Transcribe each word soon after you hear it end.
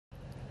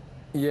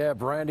Yeah,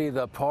 Brandy,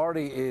 the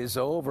party is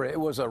over. It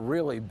was a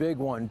really big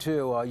one,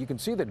 too. You can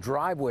see the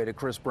driveway to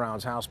Chris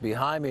Brown's house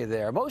behind me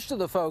there. Most of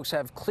the folks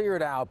have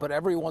cleared out, but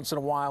every once in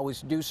a while we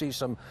do see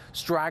some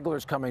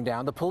stragglers coming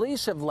down. The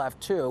police have left,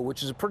 too,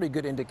 which is a pretty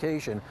good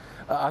indication.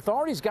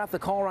 Authorities got the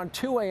call around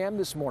 2 a.m.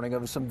 this morning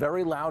of some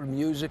very loud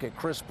music at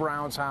Chris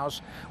Brown's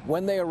house.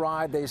 When they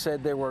arrived, they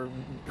said there were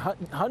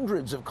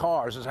hundreds of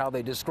cars, is how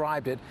they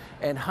described it,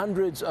 and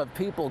hundreds of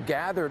people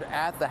gathered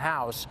at the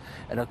house.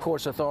 And, of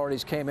course,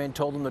 authorities came in,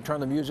 told them to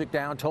turn the music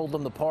down, told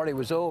them the party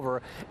was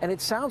over, and it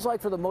sounds like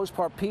for the most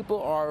part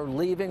people are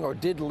leaving or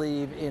did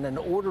leave in an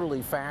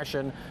orderly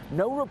fashion.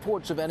 No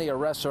reports of any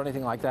arrests or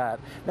anything like that.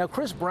 Now,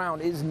 Chris Brown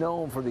is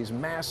known for these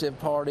massive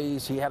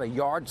parties. He had a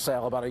yard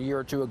sale about a year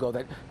or two ago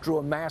that drew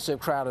a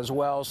massive crowd as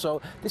well.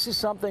 So this is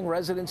something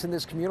residents in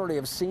this community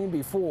have seen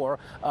before.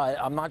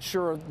 I'm not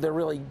sure they're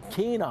really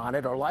keen on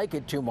it or like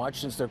it too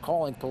much since they're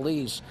calling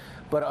police,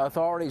 but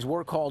authorities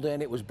were called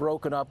in. It was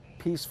broken up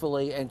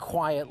peacefully and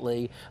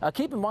quietly.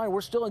 Keep in mind,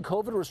 we're still in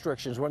COVID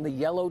restrictions. We're in the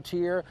yellow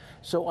tier.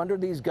 So under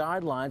these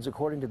guidelines,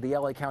 according to the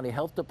LA County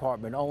Health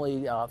Department,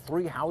 only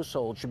 3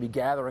 households should be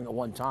gathering at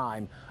one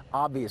time.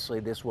 Obviously,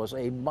 this was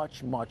a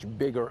much, much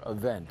bigger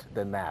event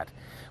than that.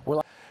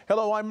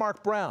 Hello, I'm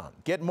Mark Brown.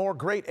 Get more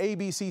great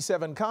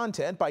ABC7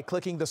 content by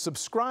clicking the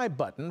subscribe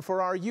button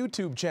for our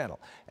YouTube channel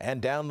and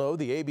download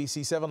the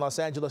ABC7 Los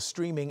Angeles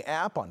streaming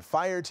app on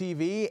Fire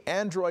TV,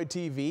 Android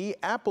TV,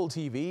 Apple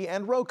TV,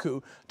 and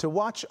Roku to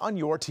watch on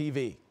your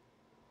TV.